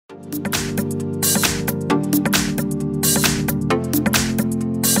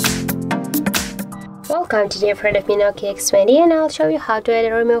Welcome to in front of me Nokia X20, and I'll show you how to add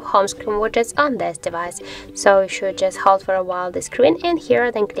and remove home screen widgets on this device. So you should just hold for a while the screen and here,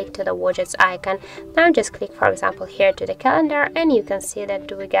 then click to the widgets icon. Now just click, for example, here to the calendar, and you can see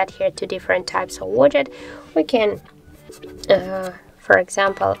that we got here two different types of widget. We can for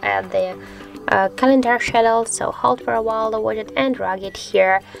example add the calendar schedule, so hold for a while the widget and drag it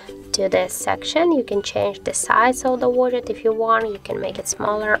here to this section. You can change the size of the widget if you want. You can make it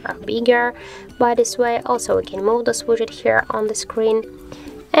smaller or bigger by this way. Also, we can move this widget here on the screen,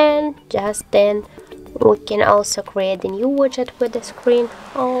 and just then we can also create a new widget with the screen,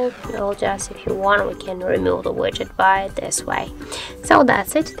 or just if you want we can remove the widget by this way. So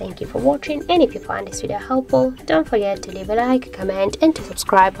that's it. Thank you for watching, and if you find this video helpful, don't forget to leave a like, comment and to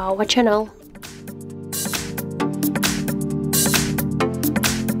subscribe our channel.